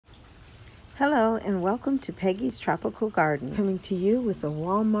Hello and welcome to Peggy's Tropical Garden, coming to you with a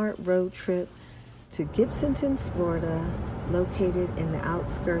Walmart road trip to Gibsonton, Florida, located in the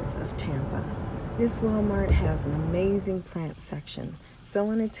outskirts of Tampa. This Walmart has an amazing plant section, so I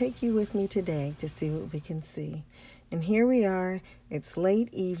want to take you with me today to see what we can see. And here we are, it's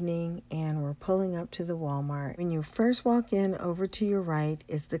late evening and we're pulling up to the Walmart. When you first walk in, over to your right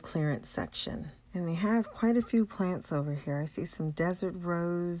is the clearance section. And they have quite a few plants over here. I see some desert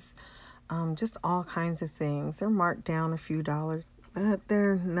rose, just all kinds of things. They're marked down a few dollars, but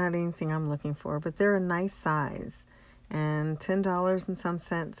they're not anything I'm looking for, but they're a nice size. And $10 and some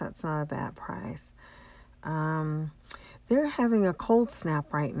cents, that's not a bad price. They're having a cold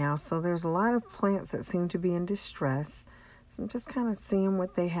snap right now, so there's a lot of plants that seem to be in distress. So I'm just kind of seeing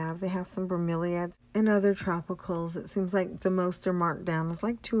what they have. They have some bromeliads and other tropicals. It seems like the most are marked down is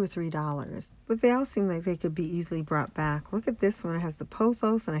like $2 or $3. But they all seem like they could be easily brought back. Look at this one. It has the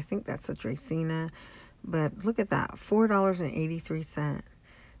pothos, and I think that's a Dracaena. But look at that, $4.83.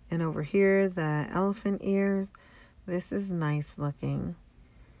 And over here, the elephant ears. This is nice looking.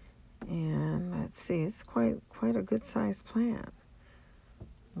 And let's see, it's quite a good sized plant.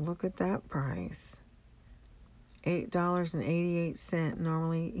 Look at that price. $8.88,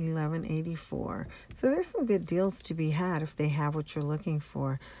 normally $11.84. So there's some good deals to be had if they have what you're looking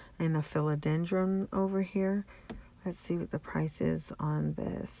for. And a philodendron over here. Let's see what the price is on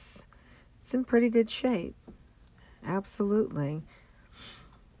this. It's in pretty good shape. Absolutely.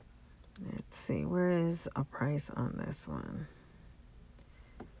 Let's see, where is a price on this one?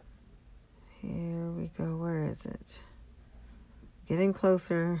 Here we go. Where is it? Getting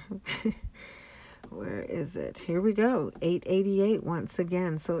closer. Where is it? Here we go. $8.88 once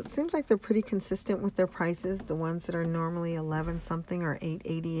again. So it seems like they're pretty consistent with their prices. The ones that are normally 11 something are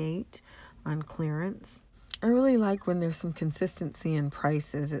 $8.88 on clearance. I really like when there's some consistency in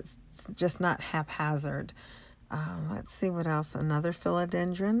prices. It's just not haphazard. Let's see what else. Another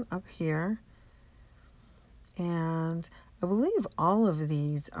philodendron up here. And I believe all of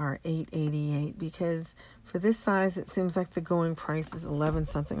these are $8.88 because for this size, it seems like the going price is 11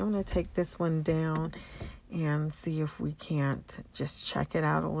 something. I'm going to take this one down and see if we can't just check it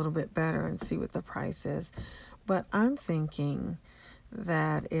out a little bit better and see what the price is. But I'm thinking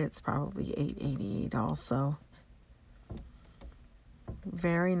that it's probably $8.88 also.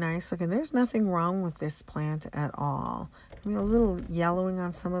 Very nice looking. There's nothing wrong with this plant at all. I mean, a little yellowing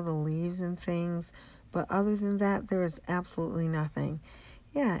on some of the leaves and things, but other than that, there is absolutely nothing.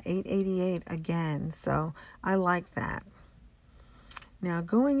 Yeah, $8.88 again, so I like that. Now,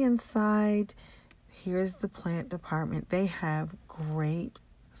 going inside, here's the plant department. They have great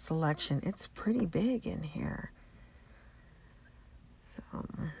selection. It's pretty big in here. So,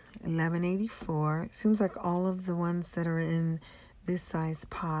 $11.84. It seems like all of the ones that are in this size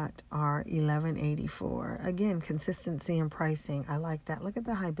pot are $11.84. Again, consistency in pricing. I like that. Look at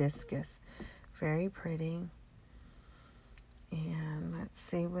the hibiscus. Very pretty. And let's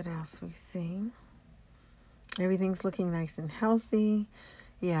see what else we see. Everything's looking nice and healthy.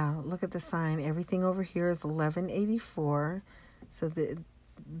 Yeah, look at the sign. Everything over here is $11.84. So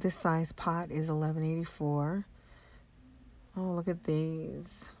this size pot is $11.84. Oh, look at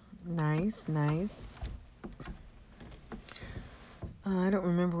these. Nice, nice. I don't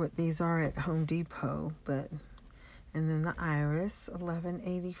remember what these are at Home Depot, but... And then the iris,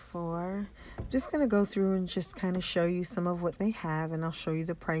 $11.84. I'm just going to go through and just kind of show you some of what they have, and I'll show you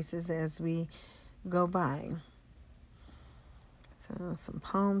the prices as we go by. So some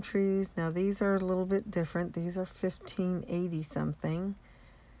palm trees. Now these are a little bit different. These are $15.80 something,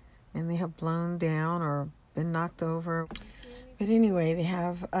 and they have blown down or been knocked over. But anyway, they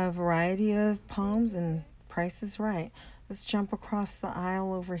have a variety of palms, and price is right. Let's jump across the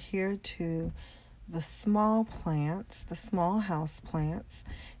aisle over here to the small plants, the small house plants,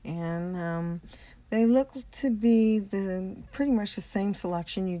 and they look to be pretty much the same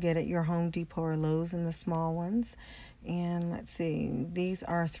selection you get at your Home Depot or Lowe's in the small ones. And let's see, these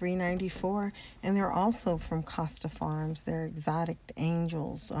are $3.94, and they're also from Costa Farms. They're exotic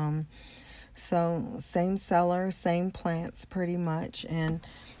angels. So same seller, same plants pretty much, and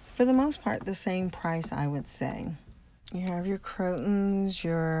for the most part the same price, I would say. You have your crotons,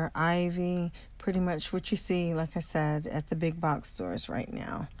 your ivy, pretty much what you see, like I said, at the big box stores right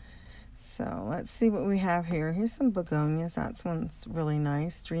now. So let's see what we have here. Here's some begonias. That one's really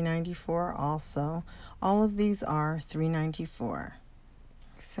nice. $3.94 also. All of these are $3.94.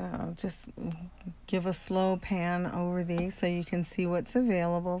 So just give a slow pan over these so you can see what's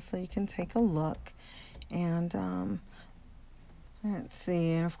available, so you can take a look. And let's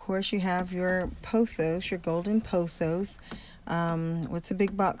see, and of course you have your pothos, your golden pothos. What's a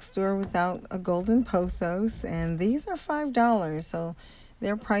big box store without a golden pothos? And these are $5, so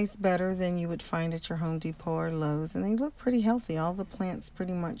they're priced better than you would find at your Home Depot or Lowe's, and they look pretty healthy. All the plants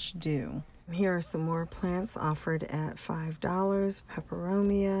pretty much do. Here are some more plants offered at $5,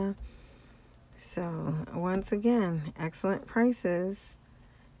 peperomia. So once again, excellent prices.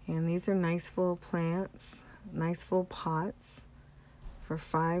 And these are nice full plants, nice full pots for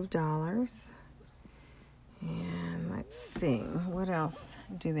 $5. And let's see, what else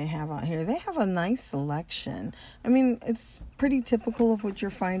do they have out here? They have a nice selection. I mean, it's pretty typical of what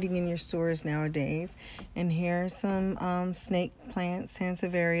you're finding in your stores nowadays. And here are some snake plants,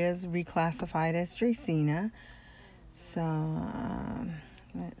 sansevierias, reclassified as Dracaena. So,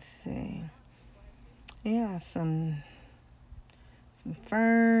 let's see. Yeah, some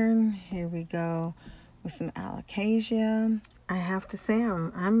fern. Here we go with some alocasia. I have to say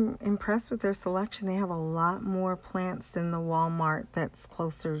I'm impressed with their selection. They have a lot more plants than the Walmart that's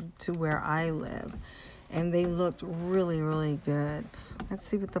closer to where I live. And they looked really, really good. Let's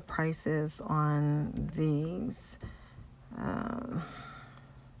see what the price is on these.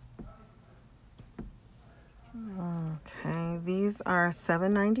 Okay, these are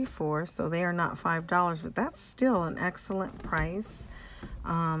 $7.94, so they are not $5, but that's still an excellent price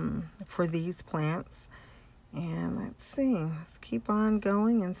for these plants. And let's see, let's keep on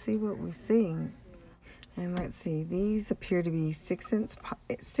going and see what we see. And let's see, these appear to be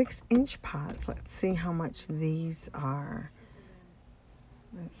 6-inch pots. Let's see how much these are.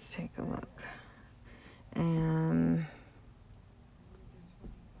 Let's take a look. And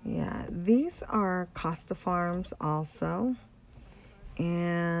yeah, these are Costa Farms also.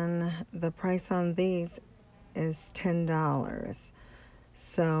 And the price on these is $10.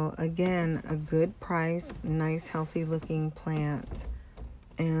 So again, a good price, nice healthy looking plant,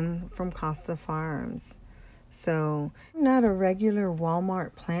 and from Costa Farms. So I'm not a regular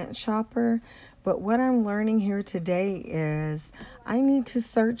Walmart plant shopper, but what I'm learning here today is I need to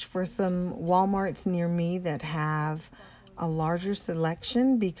search for some Walmarts near me that have a larger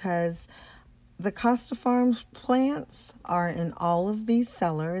selection, because the Costa Farms plants are in all of these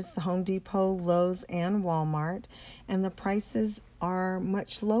sellers, Home Depot, Lowe's, and Walmart, and the prices are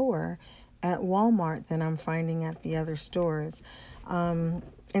much lower at Walmart than I'm finding at the other stores. And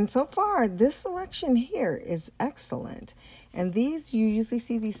so far, this selection here is excellent. And these, you usually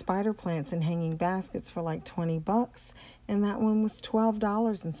see these spider plants in hanging baskets for like 20 bucks, and that one was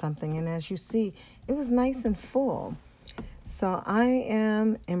 $12 and something. And as you see, it was nice and full. So I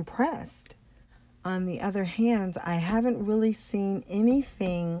am impressed. On the other hand, I haven't really seen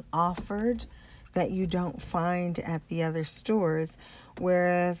anything offered that you don't find at the other stores,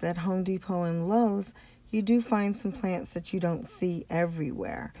 whereas at Home Depot and Lowe's, you do find some plants that you don't see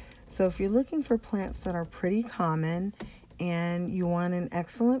everywhere. So if you're looking for plants that are pretty common and you want an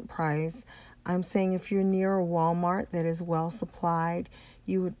excellent price, I'm saying if you're near a Walmart that is well supplied,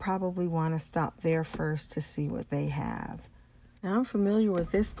 you would probably want to stop there first to see what they have. Now, I'm familiar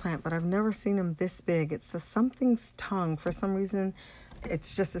with this plant, but I've never seen them this big. It's a something's tongue. For some reason,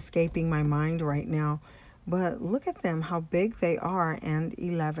 it's just escaping my mind right now. But look at them, how big they are, and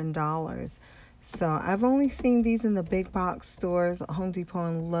 $11. So I've only seen these in the big box stores, Home Depot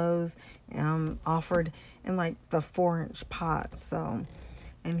and Lowe's, offered in like the 4-inch pot. So,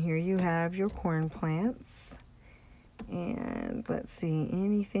 and here you have your corn plants. And let's see,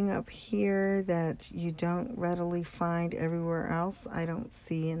 anything up here that you don't readily find everywhere else, I don't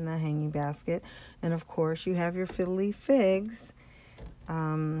see in the hanging basket. And of course, you have your fiddly figs.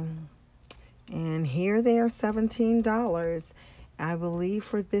 And here they are $17. I believe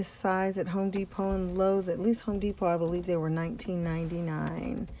for this size at Home Depot and Lowe's, at least Home Depot, I believe they were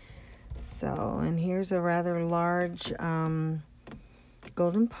 $19.99. So, and here's a rather large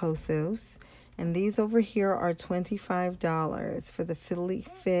golden pothos. And these over here are $25 for the fiddly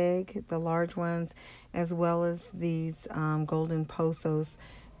fig, the large ones, as well as these golden pothos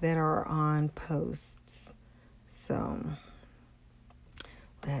that are on posts. So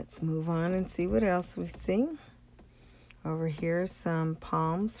let's move on and see what else we see. Over here, some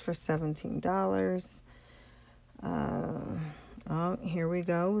palms for $17. Oh, here we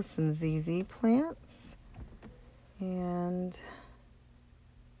go with some ZZ plants. And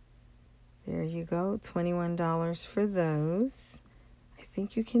there you go, $21 for those. I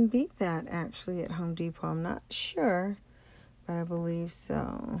think you can beat that actually at Home Depot. I'm not sure, but I believe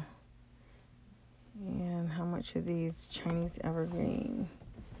so. And how much are these? Chinese evergreen.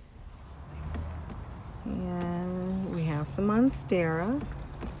 And we have some monstera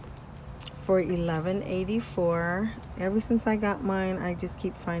for $11.84. Ever since I got mine, I just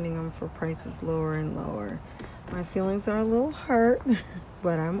keep finding them for prices lower and lower. My feelings are a little hurt,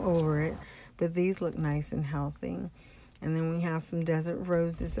 but I'm over it. But these look nice and healthy. And then we have some desert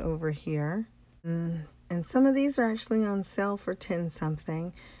roses over here. And some of these are actually on sale for 10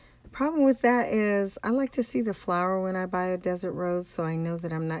 something. Problem with that is I like to see the flower when I buy a desert rose, so I know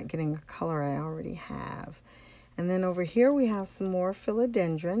that I'm not getting a color I already have. And then over here we have some more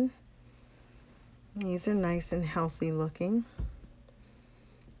philodendron. These are nice and healthy looking.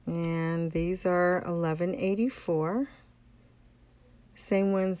 And these are $11.84.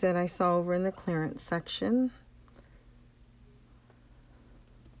 Same ones that I saw over in the clearance section.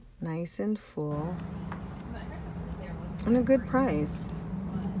 Nice and full. And a good price.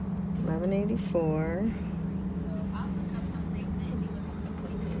 $11.84.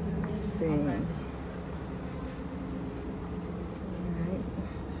 Let's see. Alright.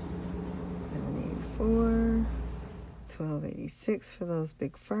 $11.84. $12.86 for those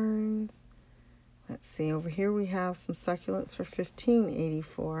big ferns. Let's see, over here we have some succulents for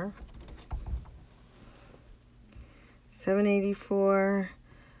 $15.84. $7.84.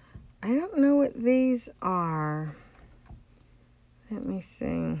 I don't know what these are. Let me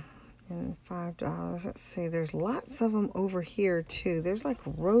see. And $5. Let's see, there's lots of them over here too. There's like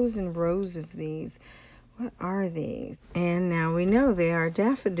rows and rows of these. What are these? And now we know they are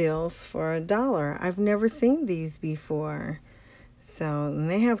daffodils for $1. I've never seen these before. So, and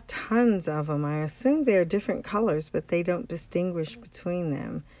they have tons of them. I assume they're different colors, but they don't distinguish between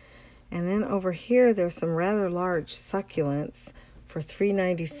them. And then over here, there's some rather large succulents for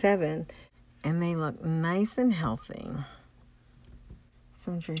 $3.97, and they look nice and healthy.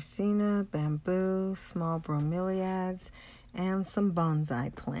 Some Dracaena, bamboo, small bromeliads, and some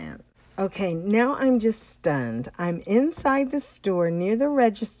bonsai plants. Okay, now I'm just stunned. I'm inside the store near the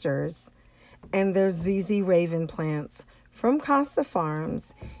registers, and there's ZZ Raven plants from Costa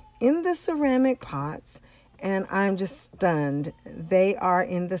Farms in the ceramic pots, and I'm just stunned. They are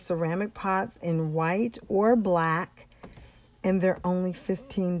in the ceramic pots in white or black, and they're only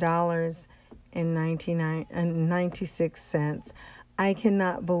 $15.96. I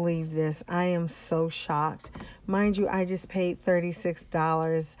cannot believe this. I am so shocked. Mind you, I just paid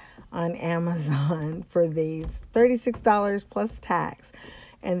 $36 on Amazon for these. $36 plus tax.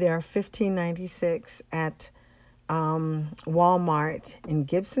 And they are $15.96 at Walmart in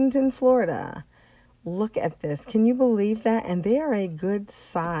Gibsonton, Florida. Look at this. Can you believe that? And they are a good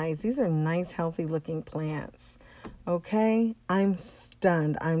size. These are nice, healthy looking plants. Okay? I'm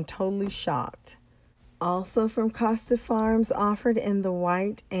stunned. I'm totally shocked. Also from Costa Farms, offered in the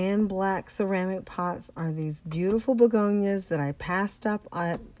white and black ceramic pots, are these beautiful begonias that I passed up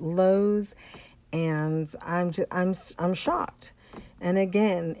at Lowe's, and I'm shocked. And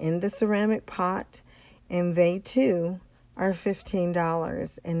again, in the ceramic pot, and they too are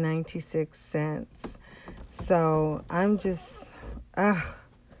 $15.96. So I'm just,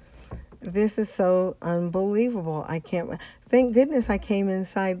 this is so unbelievable. I can't, thank goodness I came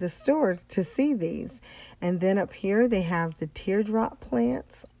inside the store to see these. And then up here they have the teardrop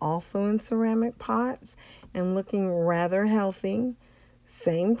plants, also in ceramic pots and looking rather healthy.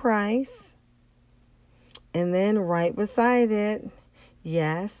 Same price. And then right beside it,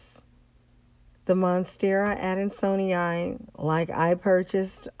 yes, the Monstera adansonii, like I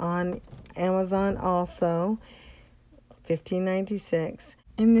purchased on Amazon also, $15.96.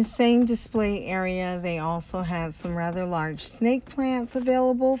 In the same display area, they also had some rather large snake plants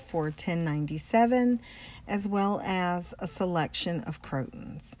available for $10.97, as well as a selection of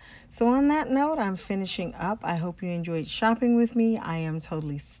crotons. So on that note, I'm finishing up. I hope you enjoyed shopping with me. I am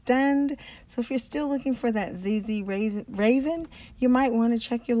totally stunned. So if you're still looking for that ZZ Raven, you might want to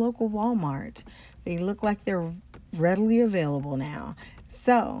check your local Walmart. They look like they're readily available now.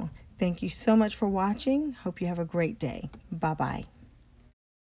 So thank you so much for watching. Hope you have a great day. Bye-bye.